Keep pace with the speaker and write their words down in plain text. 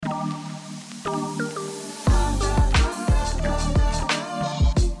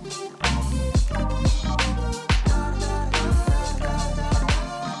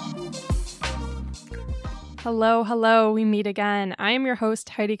Hello, hello, we meet again. I am your host,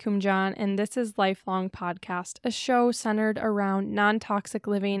 Heidi Kumjan, and this is Lifelong Podcast, a show centered around non-toxic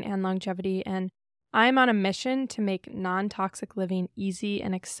living and longevity, and I'm on a mission to make non-toxic living easy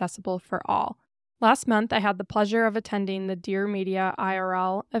and accessible for all. Last month, I had the pleasure of attending the Dear Media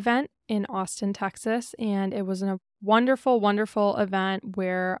IRL event in Austin, Texas, and it was a wonderful, wonderful event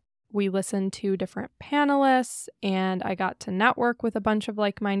where we listened to different panelists, and I got to network with a bunch of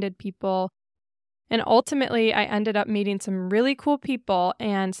like-minded people. And ultimately, I ended up meeting some really cool people.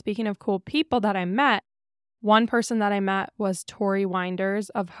 And speaking of cool people that I met, one person that I met was Tori Winders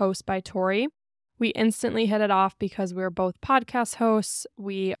of Host by Tori. We instantly hit it off because we were both podcast hosts.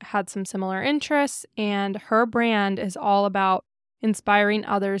 We had some similar interests, and her brand is all about inspiring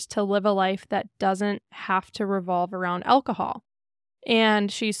others to live a life that doesn't have to revolve around alcohol.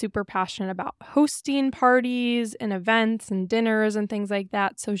 And she's super passionate about hosting parties and events and dinners and things like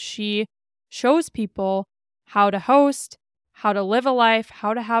that. So she shows people how to host, how to live a life,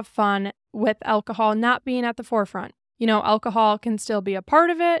 how to have fun with alcohol not being at the forefront. You know, alcohol can still be a part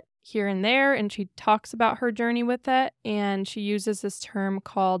of it here and there, and she talks about her journey with it, and she uses this term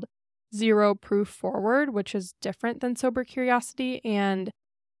called zero proof forward, which is different than sober curiosity, and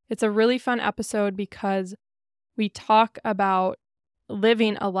it's a really fun episode because we talk about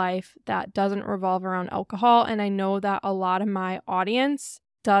living a life that doesn't revolve around alcohol, and I know that a lot of my audience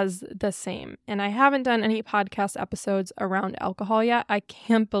does the same. And I haven't done any podcast episodes around alcohol yet. I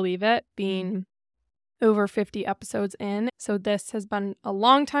can't believe it, being over 50 episodes in. So this has been a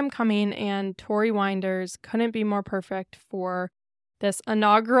long time coming, and Tori Winders couldn't be more perfect for this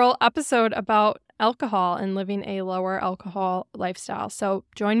inaugural episode about alcohol and living a lower alcohol lifestyle. So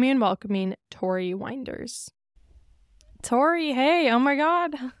join me in welcoming Tori Winders. Tori, hey, oh my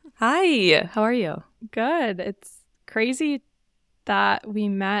God. Hi, how are you? Good. It's crazy that we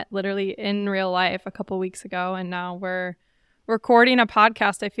met literally in real life a couple weeks ago, and now we're recording a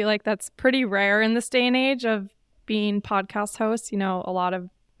podcast. I feel like that's pretty rare in this day and age of being podcast hosts. You know,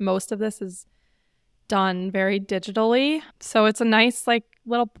 most of this is done very digitally. So it's a nice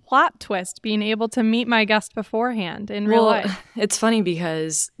little plot twist being able to meet my guest beforehand in real life. It's funny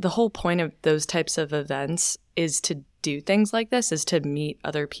because the whole point of those types of events is to do things like this, is to meet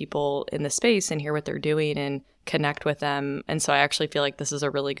other people in the space and hear what they're doing and connect with them. And so I actually feel like this is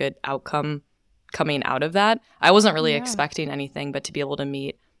a really good outcome coming out of that. I wasn't really expecting anything, but to be able to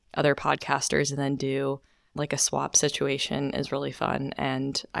meet other podcasters and then do like a swap situation is really fun.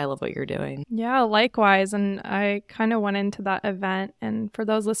 And I love what you're doing. Yeah, likewise. And I kind of went into that event. And for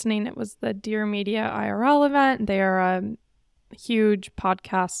those listening, it was the Dear Media IRL event. They are a huge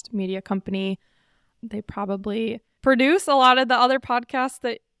podcast media company. They probably produce a lot of the other podcasts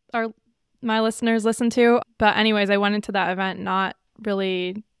that my listeners listen to. But anyways, I went into that event not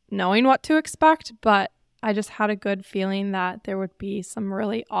really knowing what to expect, but I just had a good feeling that there would be some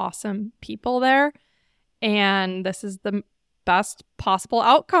really awesome people there. And this is the best possible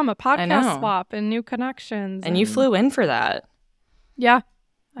outcome, a podcast swap and new connections. And you flew in for that. Yeah,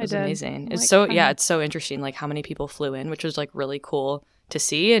 I did. It was amazing. It's so interesting, like how many people flew in, which was like really cool to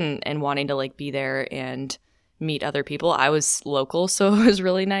see and wanting to like be there and meet other people. I was local, so it was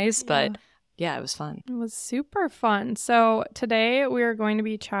really nice, but yeah, it was fun. It was super fun. So today we are going to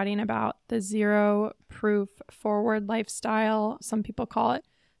be chatting about the zero proof forward lifestyle. Some people call it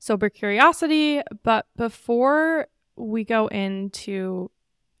sober curiosity. But before we go into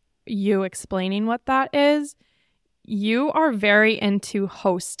you explaining what that is, you are very into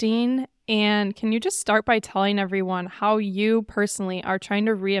hosting. And can you just start by telling everyone how you personally are trying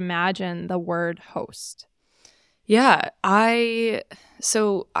to reimagine the word host? Yeah, I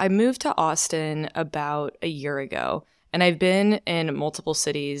moved to Austin about a year ago, and I've been in multiple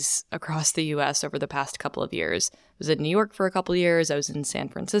cities across the U.S. over the past couple of years. I was in New York for a couple of years, I was in San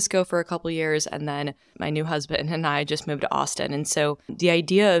Francisco for a couple of years, and then my new husband and I just moved to Austin. And so the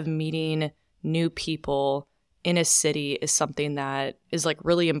idea of meeting new people in a city is something that is like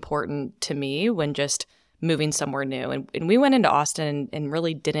really important to me when just moving somewhere new. And we went into Austin and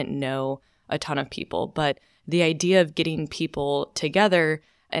really didn't know a ton of people, but the idea of getting people together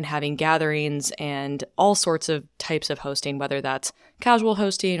and having gatherings and all sorts of types of hosting, whether that's casual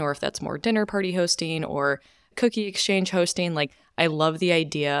hosting or if that's more dinner party hosting or cookie exchange hosting, like I love the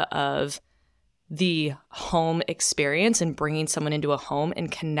idea of the home experience and bringing someone into a home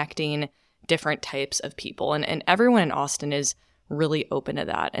and connecting different types of people. And everyone in Austin is really open to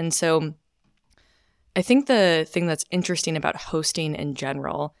that. And so I think the thing that's interesting about hosting in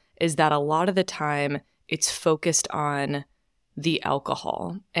general is that a lot of the time it's focused on the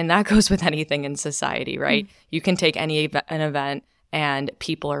alcohol. And that goes with anything in society, right? You can take an event and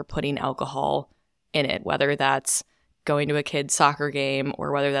people are putting alcohol in it, whether that's going to a kid's soccer game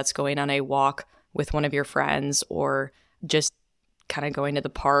or whether that's going on a walk with one of your friends or just kind of going to the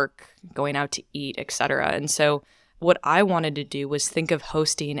park, going out to eat, etc. And so what I wanted to do was think of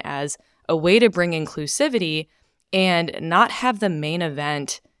hosting as a way to bring inclusivity and not have the main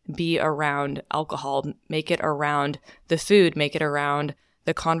event be around alcohol, make it around the food, make it around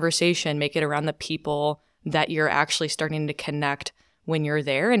the conversation, make it around the people that you're actually starting to connect when you're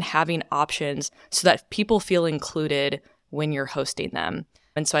there, and having options so that people feel included when you're hosting them.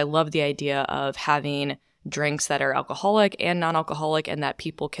 And so I love the idea of having drinks that are alcoholic and non-alcoholic and that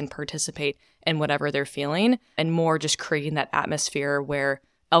people can participate in whatever they're feeling, and more just creating that atmosphere where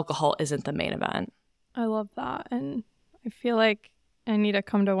alcohol isn't the main event. I love that. And I feel like I need to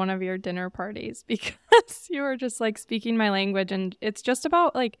come to one of your dinner parties because you are just like speaking my language, and it's just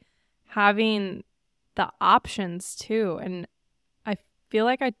about like having the options too. And I feel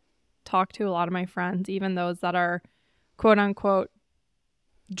like I talk to a lot of my friends, even those that are quote unquote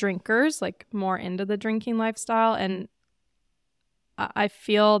drinkers, like more into the drinking lifestyle. And I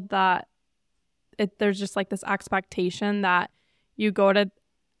feel that there's just like this expectation that you go to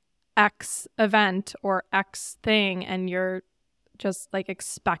X event or X thing and you're just like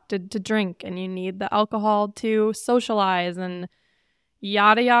expected to drink and you need the alcohol to socialize and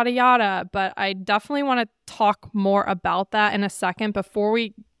yada, yada, yada. But I definitely want to talk more about that in a second before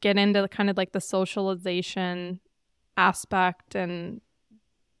we get into kind of like the socialization aspect and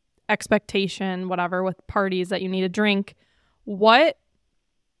expectation, whatever, with parties that you need to drink. What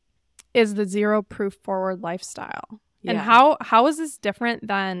is the zero proof forward lifestyle? Yeah. And how is this different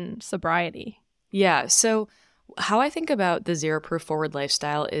than sobriety? Yeah. So how I think about the zero proof forward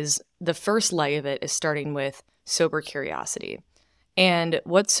lifestyle is the first leg of it is starting with sober curiosity. And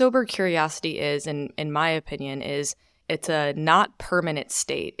what sober curiosity is, in my opinion, is it's a not permanent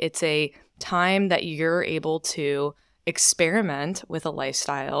state. It's a time that you're able to experiment with a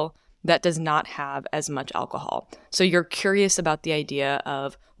lifestyle that does not have as much alcohol. So you're curious about the idea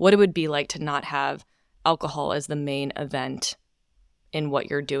of what it would be like to not have alcohol as the main event in what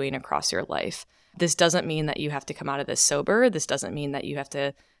you're doing across your life. This doesn't mean that you have to come out of this sober. This doesn't mean that you have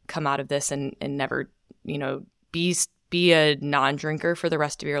to come out of this and never, be a non-drinker for the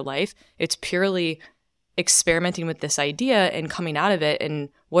rest of your life. It's purely experimenting with this idea and coming out of it, and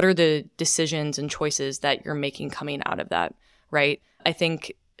what are the decisions and choices that you're making coming out of that, right? I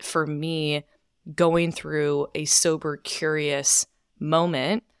think for me, going through a sober, curious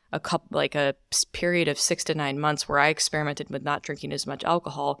moment, a period of 6 to 9 months where I experimented with not drinking as much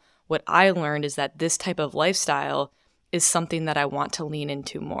alcohol, what I learned is that this type of lifestyle is something that I want to lean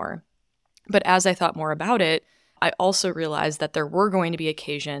into more. But as I thought more about it, I also realized that there were going to be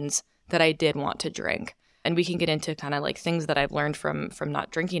occasions that I did want to drink. And we can get into kind of like things that I've learned from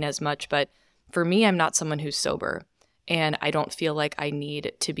not drinking as much. But for me, I'm not someone who's sober, and I don't feel like I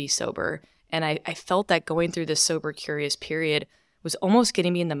need to be sober. And I felt that going through this sober, curious period was almost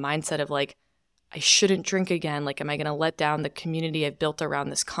getting me in the mindset of like, I shouldn't drink again. Like, am I going to let down the community I've built around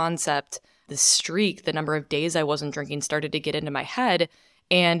this concept? The streak, the number of days I wasn't drinking started to get into my head.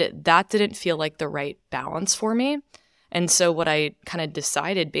 And that didn't feel like the right balance for me. And so what I kind of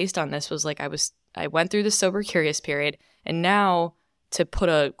decided based on this was like, I went through the sober curious period, and now, to put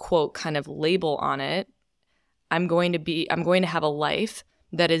a quote kind of label on it, I'm going to have a life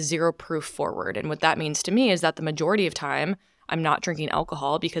that is zero proof forward. And what that means to me is that the majority of time I'm not drinking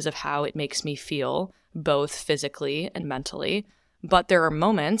alcohol because of how it makes me feel, both physically and mentally. But there are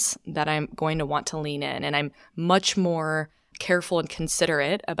moments that I'm going to want to lean in, and I'm much more careful and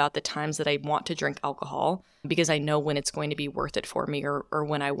considerate about the times that I want to drink alcohol, because I know when it's going to be worth it for me, or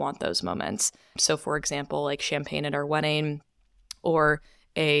when I want those moments. So for example, like champagne at our wedding, or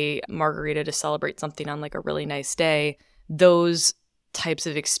a margarita to celebrate something on like a really nice day, those types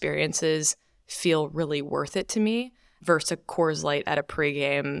of experiences feel really worth it to me versus a Coors Light at a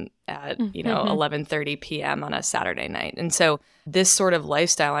pregame at, 11:30 p.m. on a Saturday night. And so this sort of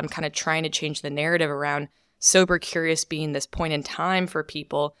lifestyle, I'm kind of trying to change the narrative around sober curious being this point in time for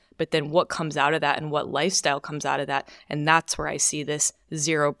people, but then what comes out of that and what lifestyle comes out of that. And that's where I see this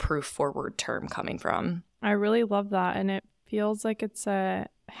zero proof forward term coming from. I really love that. And it feels like it's a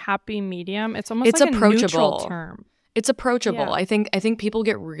happy medium. It's almost like approachable. A neutral term. It's approachable. Yeah. I think people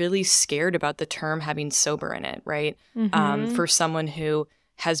get really scared about the term having sober in it, right? Mm-hmm. For someone who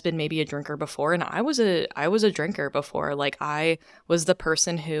has been maybe a drinker before, and I was a drinker before. Like, I was the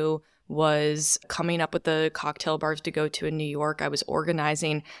person who was coming up with the cocktail bars to go to in New York. I was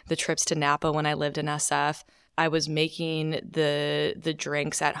organizing the trips to Napa when I lived in SF. I was making the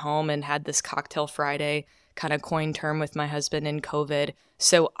drinks at home and had this cocktail Friday kind of coined term with my husband in COVID.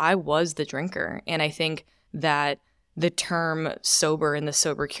 So I was the drinker. And I think that the term sober in the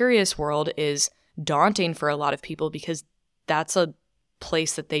sober curious world is daunting for a lot of people because that's a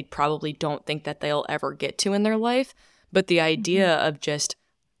place that they probably don't think that they'll ever get to in their life. But the idea of just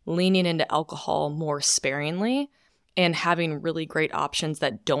leaning into alcohol more sparingly and having really great options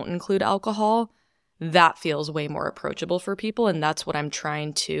that don't include alcohol, that feels way more approachable for people. And that's what I'm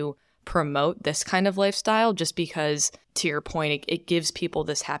trying to promote, this kind of lifestyle, just because, to your point, it gives people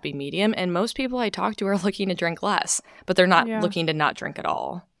this happy medium. And most people I talk to are looking to drink less, but they're not looking to not drink at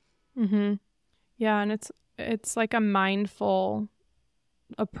all. Mm-hmm. Yeah, and it's like a mindful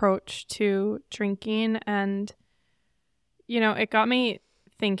approach to drinking. And, it got me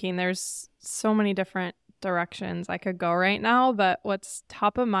thinking there's so many different directions I could go right now, but what's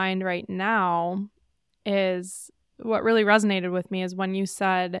top of mind right now is what really resonated with me is when you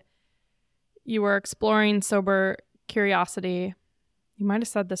said you were exploring sober curiosity. You might have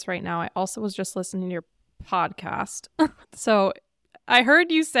said this right now. I also was just listening to your podcast. So I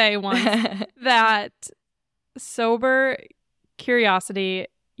heard you say once that sober curiosity,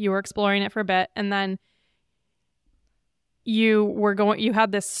 you were exploring it for a bit, and then you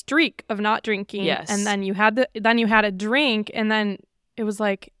had this streak of not drinking. Yes. And then you had a drink, and then it was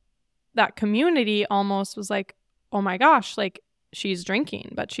like that community almost was like, oh my gosh, like she's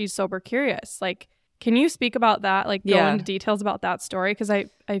drinking, but she's sober curious. Like, can you speak about that? Like go into details about that story? Because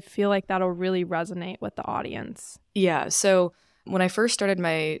I feel like that'll really resonate with the audience. Yeah. So when I first started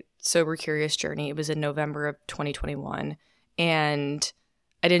my sober curious journey, it was in November of 2021. And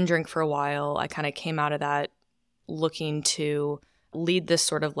I didn't drink for a while. I kind of came out of that looking to lead this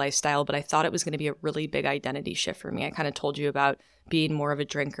sort of lifestyle, but I thought it was going to be a really big identity shift for me. I kind of told you about being more of a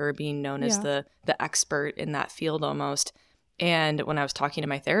drinker, being known as the expert in that field almost. And when I was talking to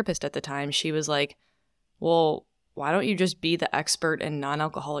my therapist at the time, she was like, well, why don't you just be the expert in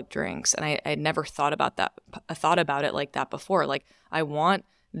non-alcoholic drinks? And I had never thought about it like that before. Like, I want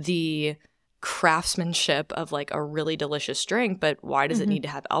the craftsmanship of like a really delicious drink, but why does it need to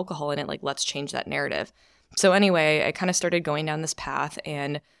have alcohol in it? Like, let's change that narrative. So anyway, I kind of started going down this path,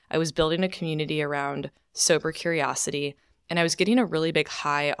 and I was building a community around sober curiosity, and I was getting a really big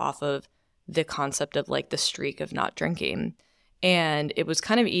high off of the concept of like the streak of not drinking. And it was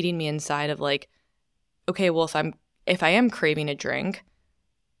kind of eating me inside of like, okay, well, if I am craving a drink,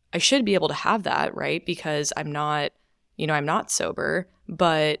 I should be able to have that, right? Because I'm not sober.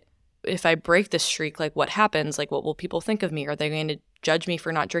 But if I break the streak, like what happens? Like, what will people think of me? Are they going to judge me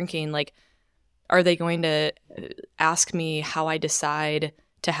for not drinking? Like, are they going to ask me how I decide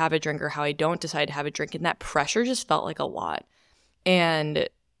to have a drink or how I don't decide to have a drink? And that pressure just felt like a lot. And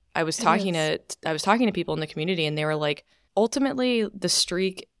I was talking to people in the community, and they were like, ultimately, the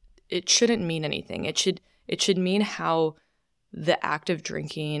streak, it shouldn't mean anything. It should mean how the act of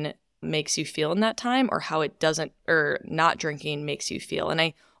drinking makes you feel in that time, or how it doesn't, or not drinking makes you feel. And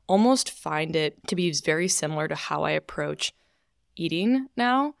I almost find it to be very similar to how I approach eating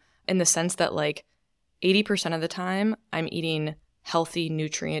now, in the sense that like 80% of the time I'm eating healthy,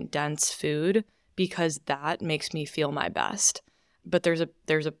 nutrient-dense food because that makes me feel my best. But there's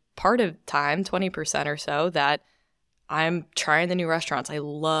a part of time, 20% or so, that I'm trying the new restaurants. I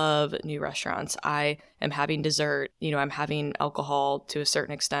love new restaurants. I am having dessert. I'm having alcohol to a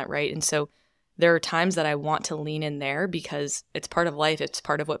certain extent, right? And so there are times that I want to lean in there because it's part of life. It's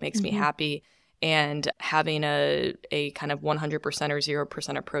part of what makes me happy. And having a kind of 100% or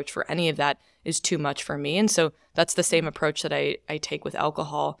 0% approach for any of that is too much for me. And so that's the same approach that I take with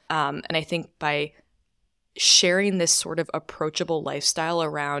alcohol. And I think by sharing this sort of approachable lifestyle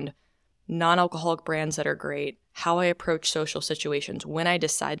around non-alcoholic brands that are great, how I approach social situations, when I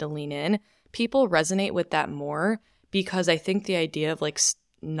decide to lean in, people resonate with that more, because I think the idea of like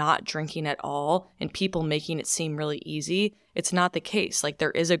not drinking at all and people making it seem really easy, it's not the case. Like,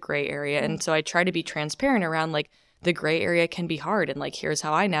 there is a gray area. And so I try to be transparent around like the gray area can be hard, and like, here's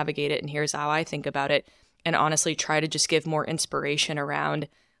how I navigate it, and here's how I think about it. And honestly, try to just give more inspiration around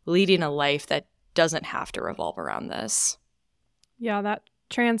leading a life that doesn't have to revolve around this. Yeah, that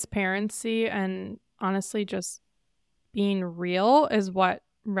transparency and honestly just being real is what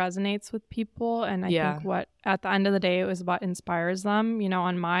resonates with people. And I think what, at the end of the day, it was what inspires them.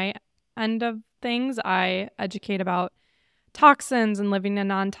 On my end of things, I educate about toxins and living a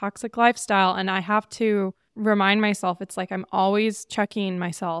non-toxic lifestyle. And I have to remind myself, it's like I'm always checking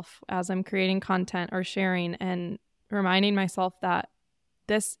myself as I'm creating content or sharing, and reminding myself that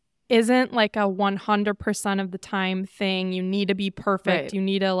this isn't like a 100% of the time thing. You need to be perfect. Right. You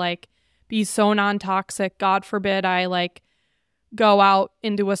need to like be so non-toxic. God forbid I like go out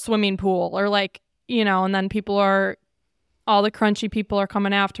into a swimming pool, or like, and then all the crunchy people are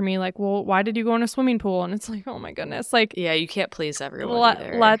coming after me like, well, why did you go in a swimming pool? And it's like, oh my goodness. Like, yeah, you can't please everyone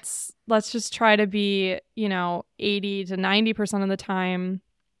either. Let's just try to be, 80 to 90% of the time,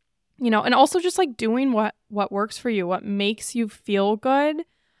 and also just like doing what works for you, what makes you feel good.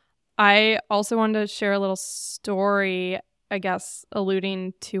 I also wanted to share a little story, I guess,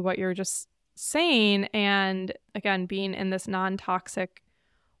 alluding to what you're just saying. And again, being in this non-toxic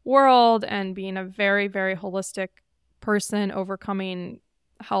world and being a very, very holistic person, overcoming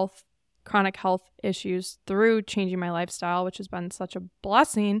chronic health issues through changing my lifestyle, which has been such a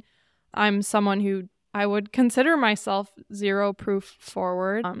blessing. I'm someone who I would consider myself zero proof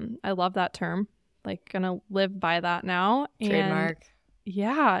forward. I love that term. Like, gonna live by that now. Trademark. And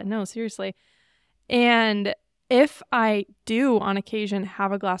yeah, no, seriously. And if I do on occasion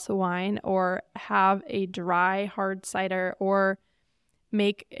have a glass of wine or have a dry hard cider or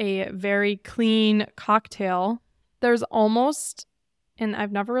make a very clean cocktail, there's almost, and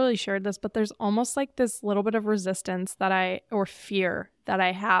I've never really shared this, but there's almost like this little bit of resistance or fear that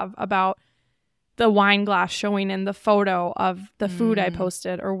I have about the wine glass showing in the photo of the food I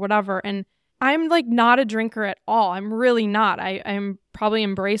posted or whatever. And I'm like not a drinker at all. I'm really not. I'm probably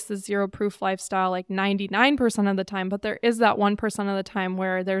embrace the zero proof lifestyle like 99% of the time, but there is that 1% of the time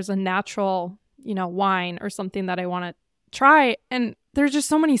where there's a natural, wine or something that I want to try. And there's just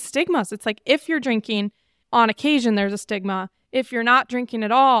so many stigmas. It's like, if you're drinking on occasion, there's a stigma. If you're not drinking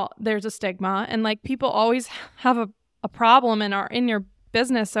at all, there's a stigma. And like, people always have a problem and are in your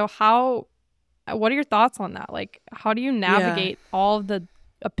business. So what are your thoughts on that? Like, how do you navigate all of the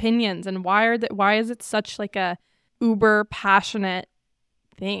opinions, and why is it such like a uber passionate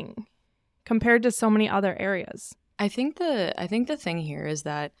thing compared to so many other areas? I think the thing here is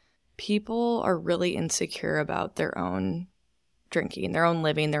that people are really insecure about their own drinking, their own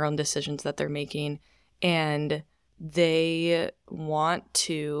living, their own decisions that they're making, and they want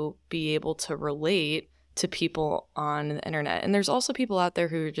to be able to relate to people on the internet. And there's also people out there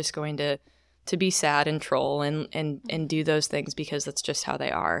who are just going to be sad and troll and do those things because that's just how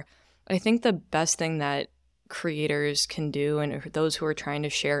they are. I think the best thing that creators can do, and those who are trying to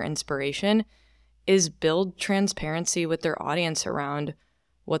share inspiration, is build transparency with their audience around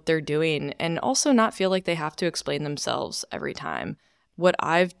what they're doing, and also not feel like they have to explain themselves every time. What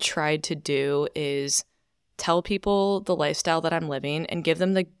I've tried to do is tell people the lifestyle that I'm living and give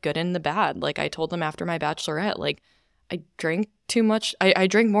them the good and the bad. Like I told them after my bachelorette, like, I drank too much. I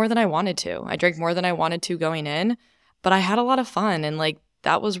drank more than I wanted to. I drank more than I wanted to going in, but I had a lot of fun, and like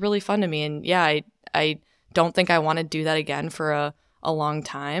that was really fun to me. And yeah, I don't think I want to do that again for a long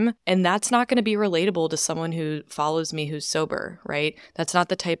time. And that's not going to be relatable to someone who follows me who's sober, right? That's not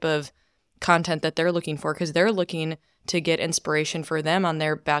the type of content that they're looking for, because they're looking to get inspiration for them on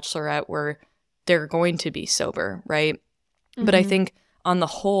their bachelorette where they're going to be sober, right? Mm-hmm. But I think on the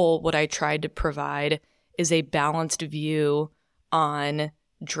whole, what I tried to provide is a balanced view on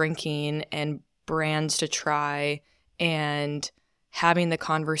drinking and brands to try, and having the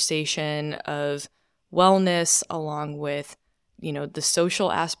conversation of wellness along with, the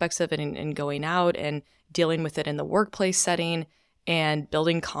social aspects of it, and going out and dealing with it in the workplace setting, and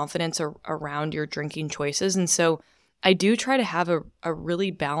building confidence around your drinking choices. And so I do try to have a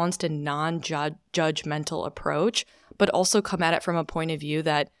really balanced and non-judgmental approach, but also come at it from a point of view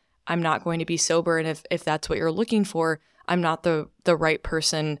that I'm not going to be sober, and if that's what you're looking for, I'm not the right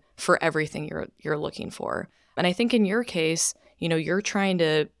person for everything you're looking for. And I think in your case, you're trying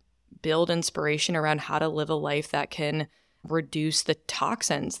to build inspiration around how to live a life that can reduce the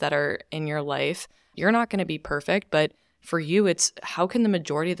toxins that are in your life. You're not going to be perfect, but for you, it's how can the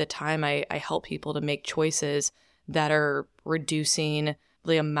majority of the time I help people to make choices that are reducing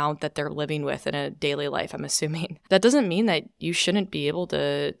the amount that they're living with in a daily life, I'm assuming. That doesn't mean that you shouldn't be able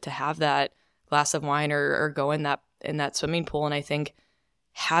to have that glass of wine or go in that swimming pool. And I think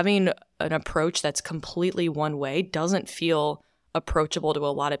having an approach that's completely one way doesn't feel approachable to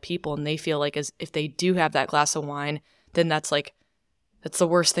a lot of people. And they feel like as if they do have that glass of wine, then that's the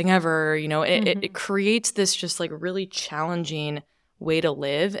worst thing ever. It creates this just like really challenging way to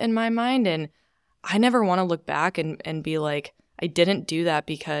live in my mind. And I never want to look back and be like, I didn't do that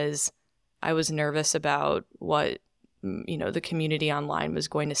because I was nervous about what, the community online was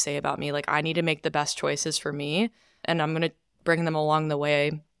going to say about me. Like, I need to make the best choices for me, and I'm going to bring them along the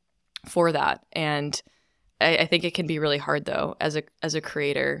way for that. And I think it can be really hard, though, as a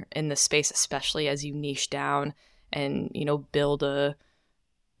creator in this space, especially as you niche down and, build a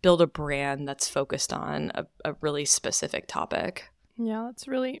brand that's focused on a really specific topic. Yeah, that's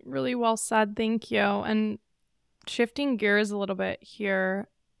really, really well said. Thank you. And shifting gears a little bit here,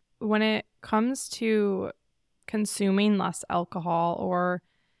 when it comes to consuming less alcohol or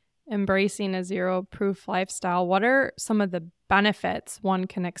embracing a zero-proof lifestyle, what are some of the benefits one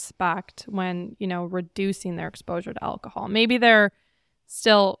can expect when, reducing their exposure to alcohol? Maybe they're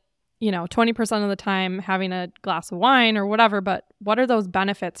still, 20% of the time having a glass of wine or whatever, but what are those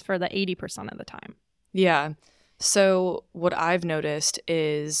benefits for the 80% of the time? Yeah. So what I've noticed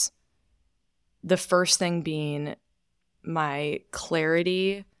is the first thing being my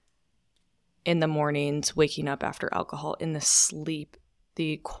clarity in the mornings, waking up after alcohol, in the sleep,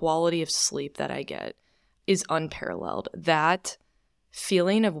 the quality of sleep that I get is unparalleled. That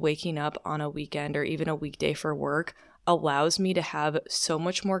feeling of waking up on a weekend or even a weekday for work allows me to have so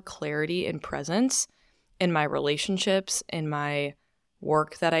much more clarity and presence in my relationships, in my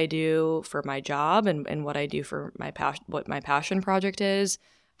work that I do for my job and what I do for my what my passion project is,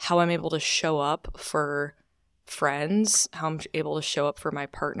 how I'm able to show up for friends, how I'm able to show up for my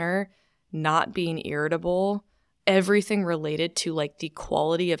partner, not being irritable, everything related to like the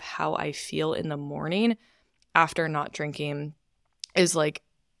quality of how I feel in the morning after not drinking is like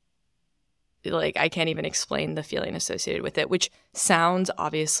I can't even explain the feeling associated with it, which sounds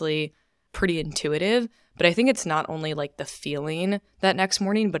obviously pretty intuitive, but I think it's not only like the feeling that next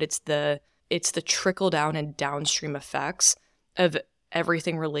morning, but it's the trickle down and downstream effects of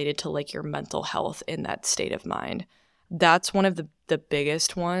everything related to like your mental health in that state of mind. That's one of the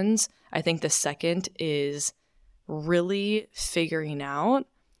biggest ones. I think the second is really figuring out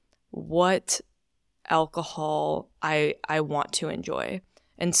what alcohol I want to enjoy.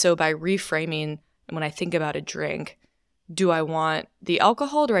 And so by reframing, when I think about a drink, do I want the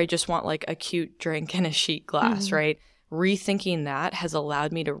alcohol or do I just want like a cute drink in a chic glass, right? Rethinking that has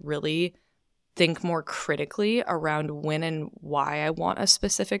allowed me to really think more critically around when and why I want a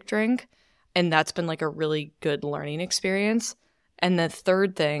specific drink. And that's been like a really good learning experience. And the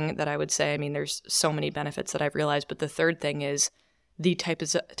third thing that I would say, I mean, there's so many benefits that I've realized, but the third thing is the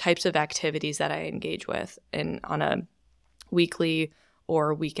types of activities that I engage with and on a weekly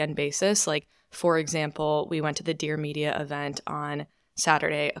or weekend basis. Like, for example, we went to the Dear Media event on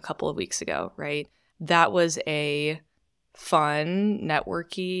Saturday a couple of weeks ago, right? That was a fun,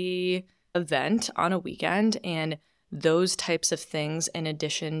 networky event on a weekend. And those types of things, in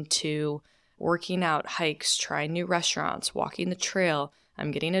addition to working out, hikes, trying new restaurants, walking the trail,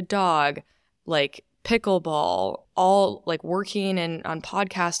 I'm getting a dog, like pickleball, all like working and on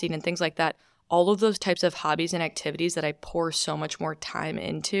podcasting and things like that. All of those types of hobbies and activities that I pour so much more time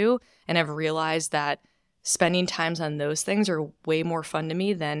into, and I've realized that spending times on those things are way more fun to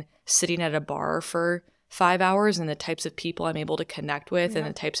me than sitting at a bar for 5 hours, and the types of people I'm able to connect with and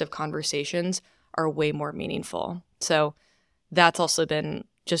the types of conversations are way more meaningful. So that's also been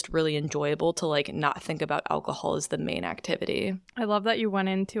just really enjoyable to like not think about alcohol as the main activity. I love that you went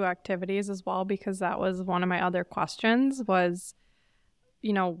into activities as well, because that was one of my other questions was,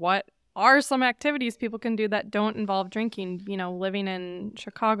 what are some activities people can do that don't involve drinking? Living in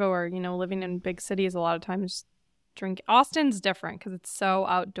Chicago or, living in big cities, a lot of times drink. Austin's different because it's so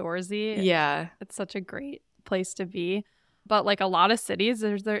outdoorsy. Yeah. It's such a great place to be. But like a lot of cities,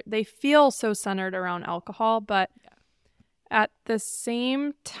 they feel so centered around alcohol. But at the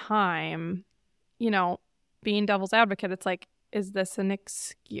same time, being devil's advocate, it's like, is this an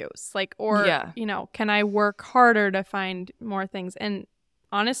excuse? Like, or, can I work harder to find more things? And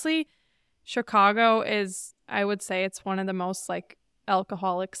honestly, Chicago is, I would say it's one of the most like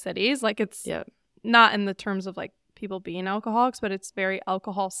alcoholic cities. Like it's not in the terms of like people being alcoholics, but it's very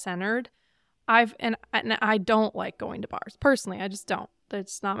alcohol centered. And I don't like going to bars personally. I just don't.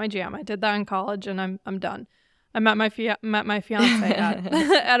 It's not my jam. I did that in college and I'm done. I met my fiance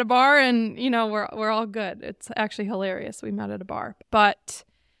at a bar and we're all good. It's actually hilarious. We met at a bar. But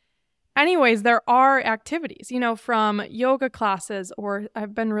anyways, there are activities, from yoga classes, or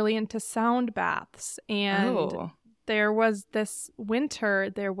I've been really into sound baths. And there was this winter,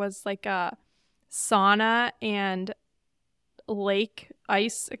 there was like a sauna and lake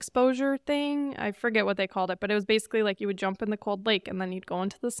ice exposure thing. I forget what they called it, but it was basically like you would jump in the cold lake and then you'd go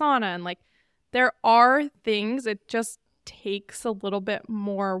into the sauna. And like there are things, it just takes a little bit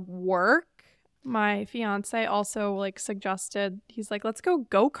more work. My fiance also like suggested, he's like, let's go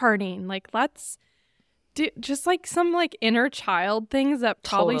go-karting. Like, let's do just like some like inner child things that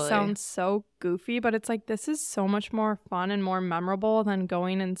probably sound so goofy, but it's like, this is so much more fun and more memorable than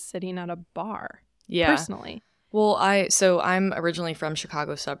going and sitting at a bar. Yeah. Personally. Well, I'm originally from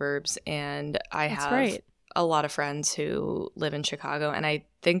Chicago suburbs, and I have a lot of friends who live in Chicago, and I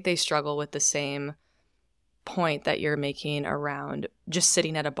think they struggle with the same point that you're making around just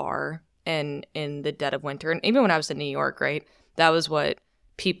sitting at a bar and in the dead of winter. And even when I was in New York, right, that was what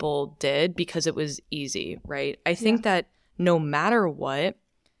people did because it was easy, right? I think that no matter what,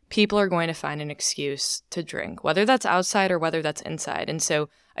 people are going to find an excuse to drink, whether that's outside or whether that's inside. And so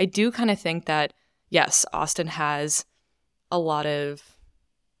I do kind of think that, yes, Austin has a lot of,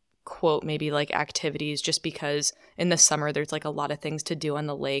 quote, maybe like activities just because in the summer there's like a lot of things to do on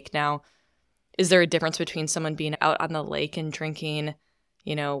the lake. Now, is there a difference between someone being out on the lake and drinking,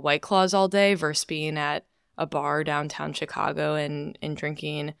 White Claws all day versus being at a bar downtown Chicago and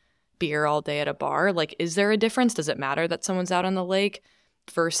drinking beer all day at a bar? Like, is there a difference? Does it matter that someone's out on the lake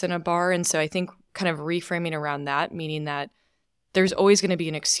versus in a bar? And so I think kind of reframing around that, meaning that there's always going to be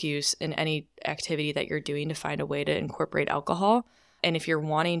an excuse in any activity that you're doing to find a way to incorporate alcohol. And if you're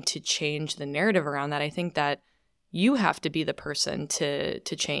wanting to change the narrative around that, I think that you have to be the person to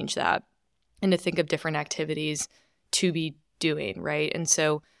change that and to think of different activities to be doing, right? And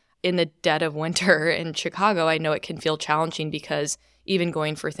so in the dead of winter in Chicago, I know it can feel challenging because even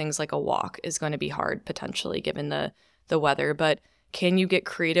going for things like a walk is going to be hard potentially given the weather. But can you get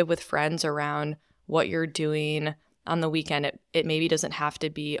creative with friends around what you're doing on the weekend? It maybe doesn't have to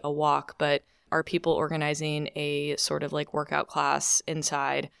be a walk, but are people organizing a sort of like workout class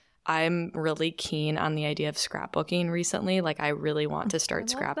inside? I'm really keen on the idea of scrapbooking recently. Like I really want to start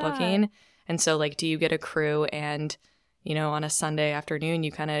scrapbooking. And so like, do you get a crew and, on a Sunday afternoon,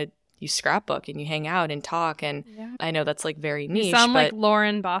 you scrapbook and you hang out and talk. And I know that's like very niche. You sound like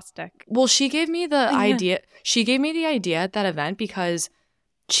Lauren Bostic. Well, she gave me the idea. She gave me the idea at that event because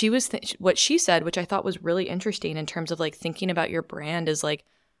she was what she said, which I thought was really interesting in terms of like thinking about your brand is like,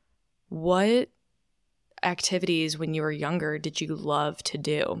 what activities when you were younger did you love to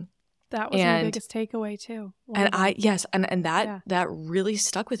do? That was my biggest takeaway too. And that really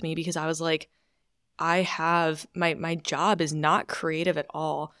stuck with me because I was like, I have my job is not creative at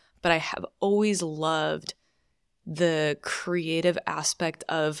all, but I have always loved the creative aspect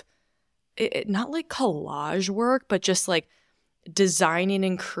of it, not like collage work, but just like designing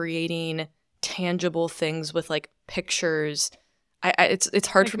and creating tangible things with like pictures. It's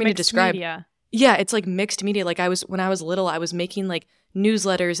hard like for me to describe. Media. Yeah, it's like mixed media. Like when I was little, I was making like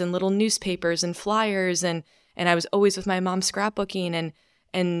newsletters and little newspapers and flyers and I was always with my mom scrapbooking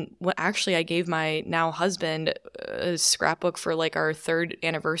and actually I gave my now husband a scrapbook for like our 3rd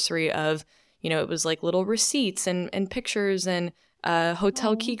anniversary of, it was like little receipts and pictures and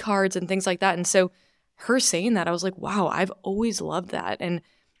hotel key cards and things like that. And so her saying that, I was like, wow, I've always loved that. And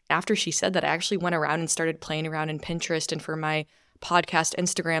after she said that, I actually went around and started playing around in Pinterest and for my podcast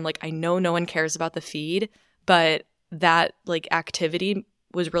Instagram. Like I know no one cares about the feed, but that like activity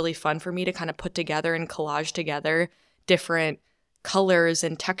was really fun for me to kind of put together and collage together different colors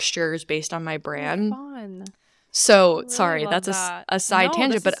and textures based on my brand. Fun. So really sorry, that's a side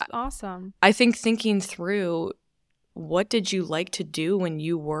tangent, but awesome. I think thinking through what did you like to do when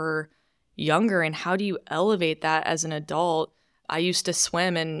you were younger and how do you elevate that as an adult? I used to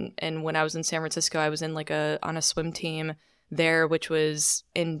swim and when I was in San Francisco, I was in like on a swim team there, which was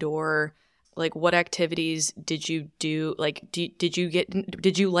indoor. Like what activities did you do? Like did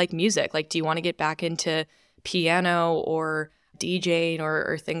you like music? Like do you want to get back into piano or DJing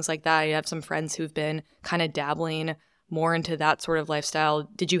or things like that? I have some friends who've been kind of dabbling more into that sort of lifestyle.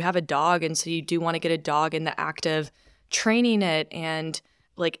 Did you have a dog? And so you do want to get a dog in the act of training it and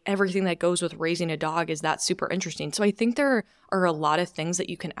like everything that goes with raising a dog. Is that super interesting? So I think there are a lot of things that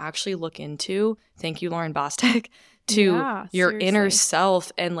you can actually look into. Thank you, Lauren Bostic, to your inner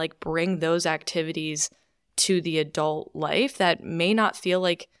self and like bring those activities to the adult life that may not feel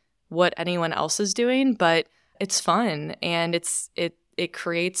like what anyone else is doing, but it's fun and it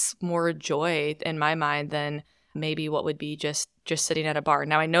creates more joy in my mind than maybe what would be just sitting at a bar.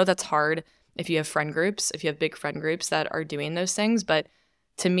 Now I know that's hard if you have friend groups, if you have big friend groups that are doing those things, but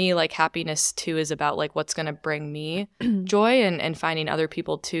to me, like happiness too is about like what's going to bring me joy and finding other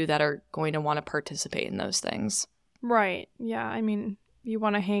people too that are going to want to participate in those things. Right. Yeah. I mean, you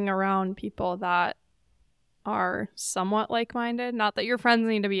want to hang around people that are somewhat like-minded. Not that your friends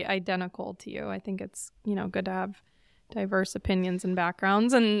need to be identical to you. I think it's, good to have diverse opinions and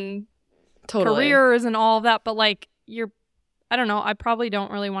backgrounds and careers and all of that. But like I don't know, I probably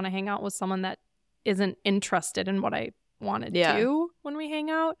don't really want to hang out with someone that isn't interested in what I want to do when we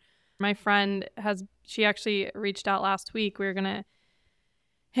hang out. My friend she actually reached out last week. We were going to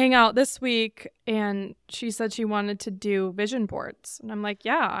hang out this week and she said she wanted to do vision boards. And I'm like,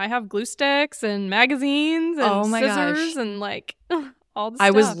 yeah, I have glue sticks and magazines and scissors and like all the stuff.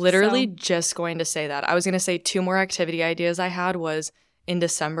 I was literally just going to say that. I was going to say 2 more activity ideas I had was in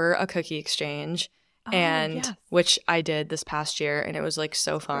December, a cookie exchange which I did this past year and it was like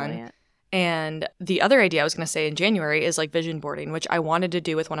so fun. Brilliant. And the other idea I was going to say in January is like vision boarding, which I wanted to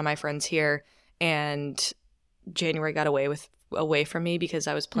do with one of my friends here. And January got away from me because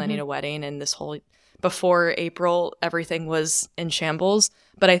I was planning a wedding, and before April, everything was in shambles.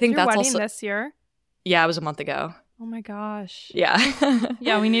 But I think Your that's wedding also this year? Yeah, it was a month ago. Oh my gosh. Yeah.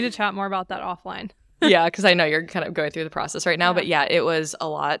 Yeah, we need to chat more about that offline. Yeah, because I know you're kind of going through the process right now. But yeah, it was a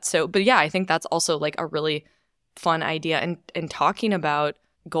lot. So, but yeah, I think that's also like a really fun idea. And talking about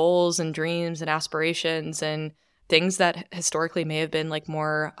goals and dreams and aspirations and things that historically may have been like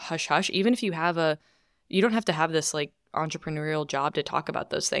more hush hush. Even if you don't have to have this like entrepreneurial job to talk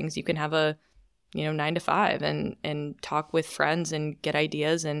about those things. You can have a 9 to 5 and talk with friends and get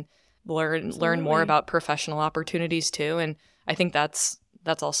ideas and learn more about professional opportunities too. And I think that's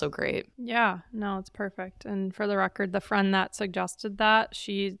also great. Yeah, no, it's perfect. And for the record, the friend that suggested that,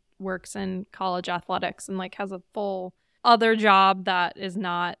 she works in college athletics and like has a full other job that is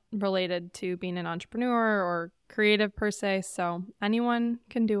not related to being an entrepreneur or creative per se. So anyone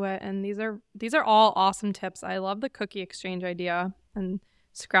can do it. And these are all awesome tips. I love the cookie exchange idea and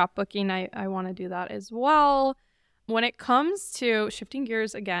scrapbooking. I want to do that as well. When it comes to shifting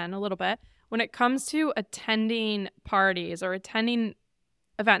gears again a little bit, when it comes to attending parties or attending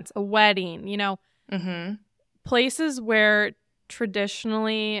events, a wedding, places where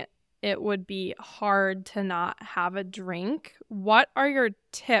traditionally it would be hard to not have a drink. What are your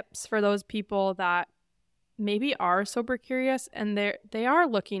tips for those people that maybe are sober curious and they are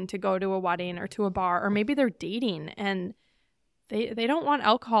looking to go to a wedding or to a bar, or maybe they're dating and they don't want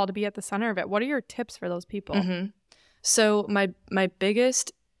alcohol to be at the center of it? What are your tips for those people? Mm-hmm. So my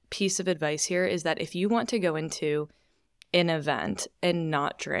biggest piece of advice here is that if you want to go into an event and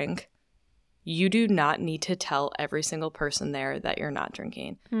not drink, you do not need to tell every single person there that you're not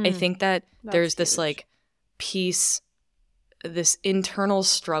drinking. I think that there's this like piece, this internal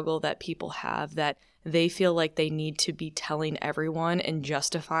struggle that people have that they feel like they need to be telling everyone and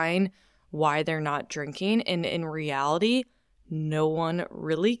justifying why they're not drinking. And in reality, no one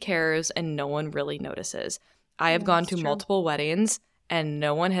really cares and no one really notices. I have gone to multiple weddings and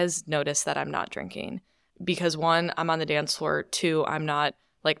no one has noticed that I'm not drinking because 1, I'm on the dance floor. 2, I'm not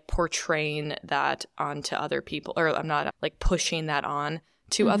like portraying that onto other people, or I'm not like pushing that on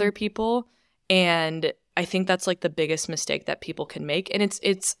to other people. And I think that's like the biggest mistake that people can make. And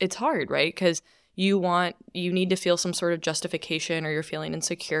it's hard, right? Because you need to feel some sort of justification, or you're feeling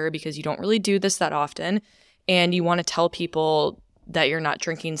insecure because you don't really do this that often. And you want to tell people that you're not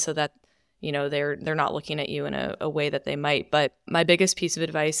drinking so that, they're not looking at you in a way that they might. But my biggest piece of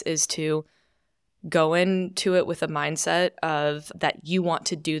advice is to go into it with a mindset of that you want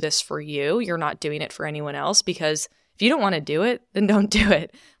to do this for you. You're not doing it for anyone else, because if you don't want to do it, then don't do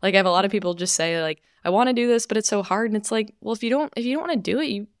it. Like I have a lot of people just say like, I want to do this, but it's so hard. And it's like, well, if you don't want to do it,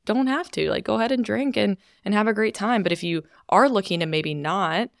 you don't have to. Like go ahead and drink and have a great time. But if you are looking to maybe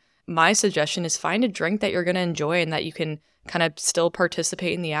not, my suggestion is find a drink that you're going to enjoy and that you can kind of still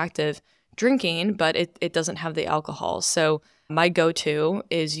participate in the act of drinking, but it doesn't have the alcohol. So my go-to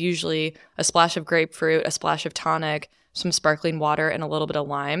is usually a splash of grapefruit, a splash of tonic, some sparkling water, and a little bit of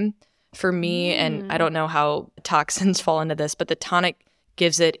lime. For me, and I don't know how toxins fall into this, but the tonic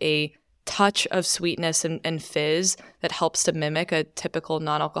gives it a touch of sweetness and fizz that helps to mimic a typical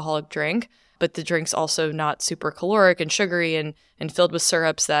non-alcoholic drink. But the drink's also not super caloric and sugary and filled with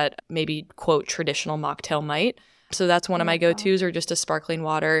syrups that maybe, quote, traditional mocktail might. So that's one of my go-tos, or just a sparkling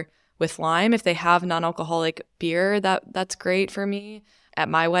water with lime. If they have non-alcoholic beer, that's great for me. At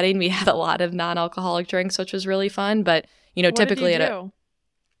my wedding, we had a lot of non-alcoholic drinks, which was really fun. But, typically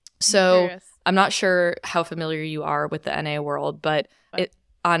I'm not sure how familiar you are with the NA world, but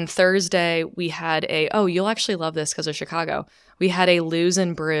on Thursday, we had you'll actually love this because of Chicago. We had a Lose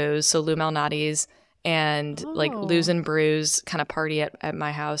and Brews, so Lou Malnati's and like Lose and Brews kind of party at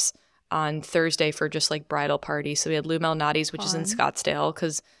my house on Thursday for just like bridal party. So we had Lou Malnati's, which is in Scottsdale,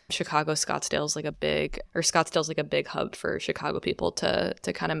 because Scottsdale's like a big hub for Chicago people to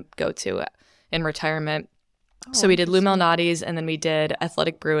kind of go to in retirement. So we did Lou Malnati's, and then we did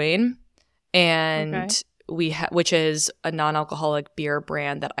Athletic Brewing, and which is a non-alcoholic beer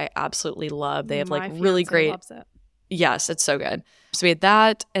brand that I absolutely love. They have like really great. Loves it. Yes, it's so good. So we had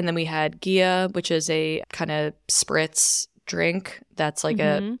that, and then we had Gia, which is a kind of spritz drink that's like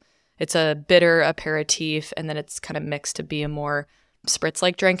it's a bitter aperitif, and then it's kind of mixed to be a more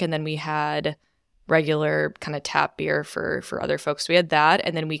spritz-like drink. And then we had regular kind of tap beer for other folks. We had that,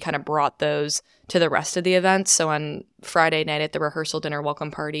 and then we kind of brought those to the rest of the event. So on Friday night at the rehearsal dinner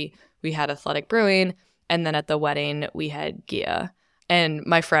welcome party, we had Athletic Brewing, and then at the wedding, we had Gia. And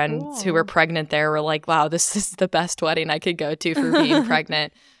my friends who were pregnant there were like, wow, this is the best wedding I could go to for being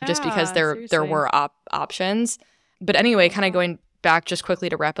pregnant, just because there were options. But anyway, kind of going back just quickly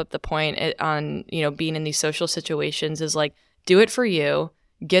to wrap up the point on, being in these social situations is like, do it for you,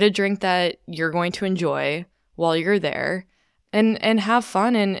 get a drink that you're going to enjoy while you're there, and have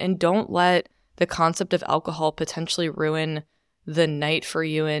fun, and don't let the concept of alcohol potentially ruin the night for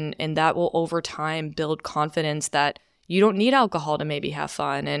you. And that will over time build confidence that you don't need alcohol to maybe have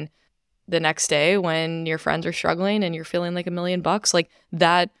fun. And the next day when your friends are struggling and you're feeling like $1 million, like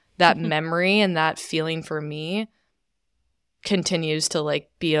that memory and that feeling for me continues to like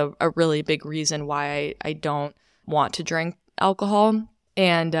be a really big reason why I don't want to drink alcohol.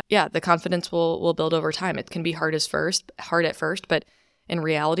 And the confidence will build over time. It can be hard at first, but in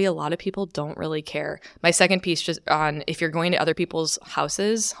reality, a lot of people don't really care. My second piece just on, if you're going to other people's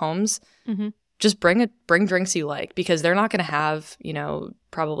homes, just bring drinks you like, because they're not going to have,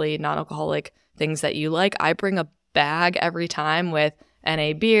 probably non-alcoholic things that you like. I bring a bag every time with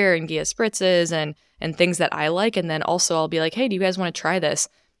NA beer and Gia spritzes and things that I like. And then also I'll be like, hey, do you guys want to try this?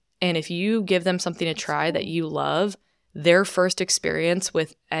 And if you give them something to try that you love, their first experience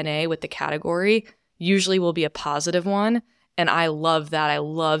with NA, with the category, usually will be a positive one. And I love that. I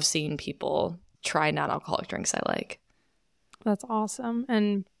love seeing people try non-alcoholic drinks I like. That's awesome.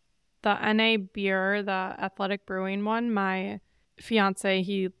 And the NA beer, the Athletic Brewing one, my fiance,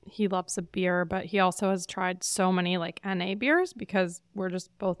 he loves a beer, but he also has tried so many like NA beers because we're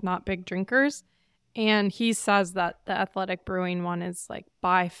just both not big drinkers. And he says that the Athletic Brewing one is like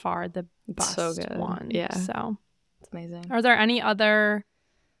by far the best one. Yeah. So it's amazing. Are there any other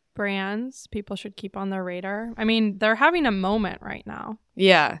brands people should keep on their radar? I mean, they're having a moment right now.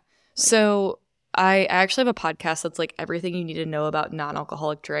 Yeah. So I actually have a podcast that's like everything you need to know about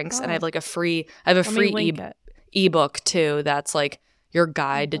non-alcoholic drinks. And I have like a free ebook too that's like your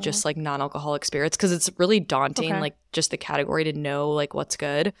guide to just like non-alcoholic spirits, because it's really daunting, like just the category, to know like what's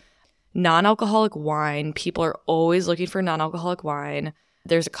good. Non-alcoholic wine, people are always looking for non-alcoholic wine.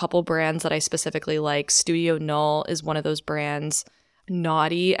 There's a couple brands that I specifically like. Studio Null is one of those brands.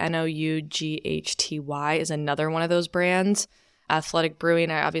 Naughty, Noughty, is another one of those brands. Athletic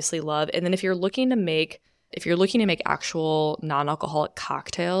Brewing, I obviously love. And then if you're looking to make actual non-alcoholic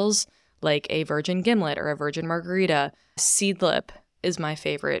cocktails, like a virgin gimlet or a virgin margarita, Seedlip is my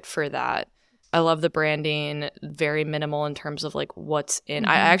favorite for that. I love the branding, very minimal in terms of like what's in.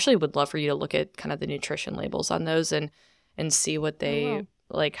 I actually would love for you to look at kind of the nutrition labels on those and see what they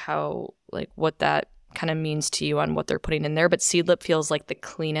like, how like what that kind of means to you on what they're putting in there. But Seedlip feels like the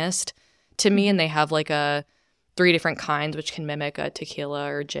cleanest to me, and they have like 3 different kinds, which can mimic a tequila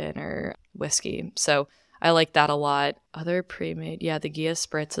or gin or whiskey. So I like that a lot. Other pre-made, the Gia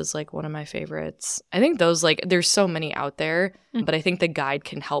Spritz is like one of my favorites. I think those, like, there's so many out there, but I think the guide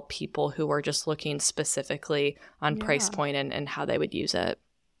can help people who are just looking specifically on price point and how they would use it.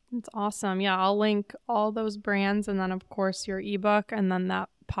 That's awesome. Yeah, I'll link all those brands, and then of course your ebook, and then that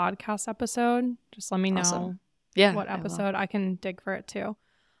podcast episode. Just let me know what episode I can dig for it too.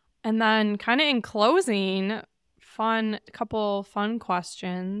 And then kind of in closing, couple fun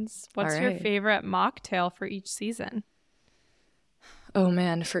questions. What's your favorite mocktail for each season? Oh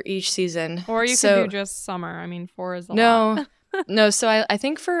man, for each season. Or you could do just summer. I mean, 4 is a lot. No. So I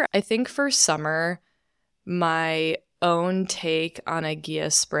think for summer, my own take on a Gia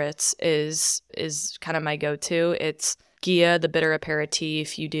Spritz is kind of my go-to. It's Gia, the bitter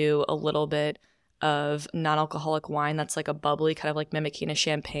aperitif. You do a little bit of non-alcoholic wine that's like a bubbly, kind of like mimicking a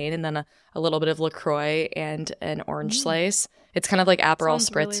champagne, and then a little bit of LaCroix and an orange slice. It's kind of like Aperol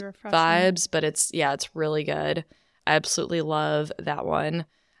Spritz really vibes, but it's really good. I absolutely love that one.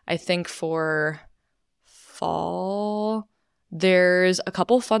 I think for fall, there's a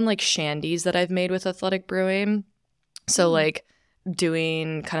couple fun like shandies that I've made with Athletic Brewing. So like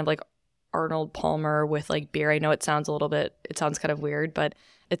doing kind of like Arnold Palmer with like beer. I know it sounds kind of weird, but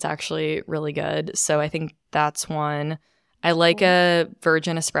it's actually really good. So I think that's one. I like a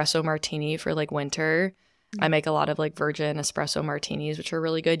virgin espresso martini for like winter. I make a lot of like virgin espresso martinis, which are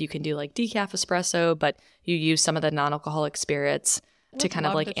really good. You can do like decaf espresso, but you use some of the non-alcoholic spirits to kind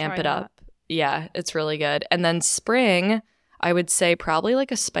of like amp it up. Yeah, it's really good. And then spring, I would say probably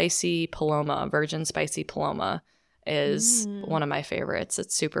like a spicy Paloma, virgin spicy Paloma is one of my favorites.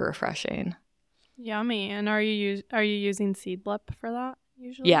 It's super refreshing. Yummy. And are you using Seedlip for that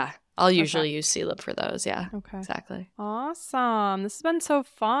usually? Yeah, I'll usually use Seedlip for those. Yeah. Okay. Exactly. Awesome. This has been so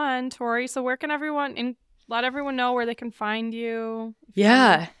fun, Tori. So where can let everyone know where they can find you?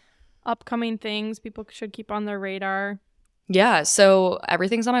 Yeah. Upcoming things people should keep on their radar. Yeah, so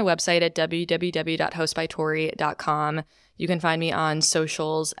everything's on my website at www.hostbytori.com. You can find me on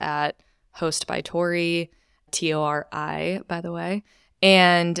socials at hostbytori, Tori, by the way.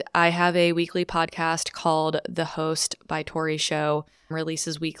 And I have a weekly podcast called The Host by Tori Show.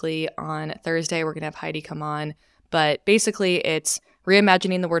 Releases weekly on Thursday. We're going to have Heidi come on. But basically, it's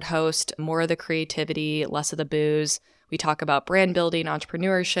reimagining the word host, more of the creativity, less of the booze. We talk about brand building,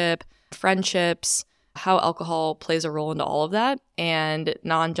 entrepreneurship, friendships, how alcohol plays a role into all of that, and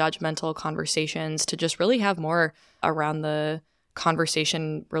non-judgmental conversations to just really have more around the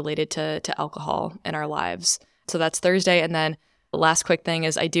conversation related to alcohol in our lives. So that's Thursday. And then the last quick thing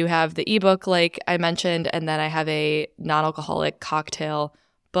is I do have the ebook, like I mentioned, and then I have a non-alcoholic cocktail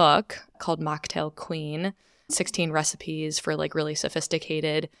book called Mocktail Queen, 16 recipes for like really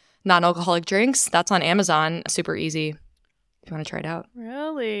sophisticated non-alcoholic drinks. That's on Amazon. Super easy if you want to try it out.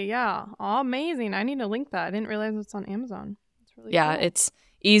 Really? Yeah. Amazing. I need to link that. I didn't realize it's on Amazon. It's really Yeah, cool. it's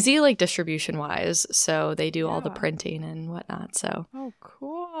easy like distribution wise. So they do all the printing and whatnot. So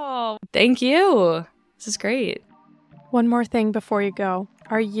cool. Thank you. This is great. One more thing before you go.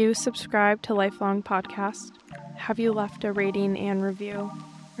 Are you subscribed to Lifelong Podcast? Have you left a rating and review?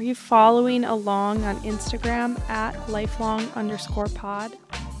 Are you following along on Instagram at lifelong_pod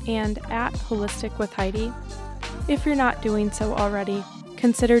and at Holistic with Heidi? If you're not doing so already,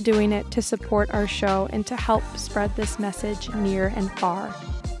 consider doing it to support our show and to help spread this message near and far.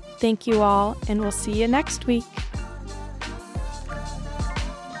 Thank you all, and we'll see you next week.